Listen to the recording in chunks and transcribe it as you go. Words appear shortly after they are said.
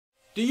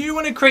Do you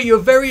want to create your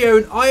very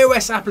own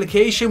iOS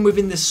application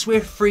within the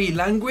Swift 3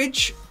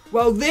 language?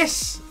 Well,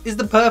 this is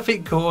the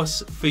perfect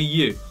course for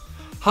you.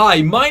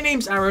 Hi, my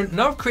name's Aaron and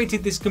I've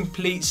created this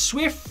complete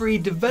Swift 3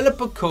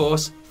 developer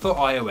course for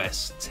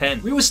iOS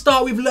 10. We will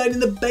start with learning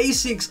the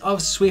basics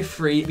of Swift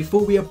 3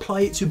 before we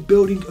apply it to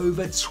building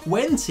over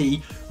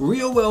 20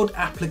 real-world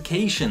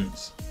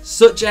applications,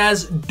 such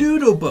as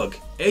Doodlebug,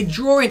 a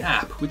drawing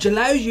app which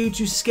allows you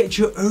to sketch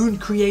your own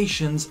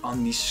creations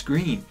on the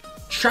screen.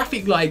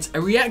 Traffic Light, a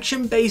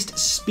reaction-based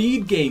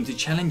speed game to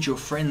challenge your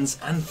friends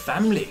and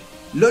family.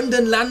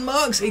 London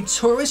Landmarks, a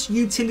tourist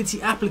utility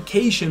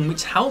application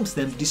which helps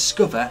them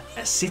discover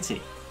a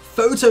city.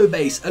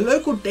 Photobase, a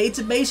local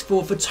database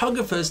for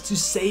photographers to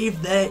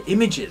save their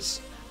images.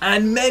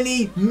 And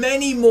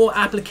many more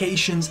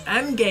applications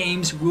and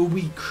games we'll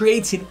be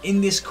creating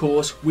in this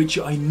course, which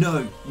I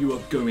know you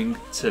are going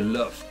to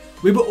love.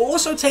 We will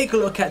also take a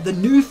look at the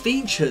new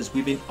features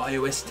within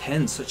iOS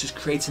 10, such as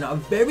creating our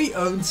very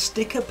own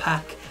sticker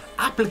pack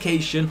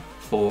application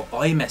for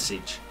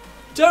iMessage.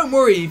 Don't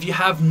worry if you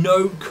have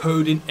no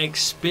coding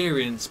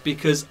experience,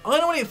 because I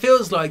know what it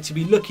feels like to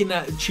be looking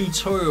at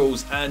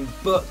tutorials and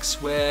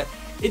books where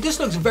it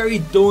just looks very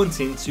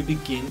daunting to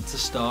begin to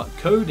start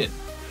coding.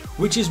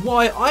 Which is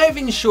why I have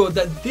ensured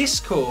that this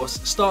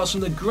course starts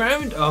from the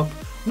ground up.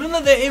 None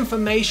of the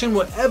information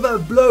will ever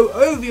blow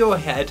over your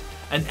head,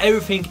 and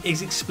everything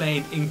is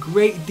explained in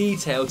great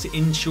detail to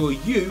ensure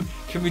you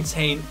can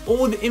retain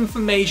all the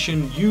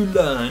information you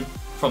learn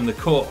from the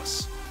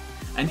course.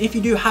 And if you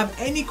do have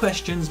any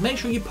questions, make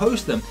sure you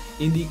post them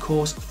in the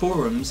course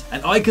forums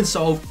and I can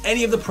solve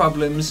any of the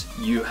problems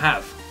you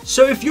have.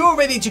 So if you're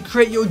ready to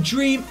create your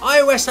dream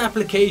iOS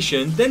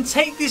application, then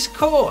take this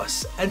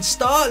course and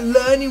start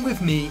learning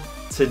with me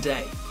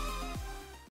today.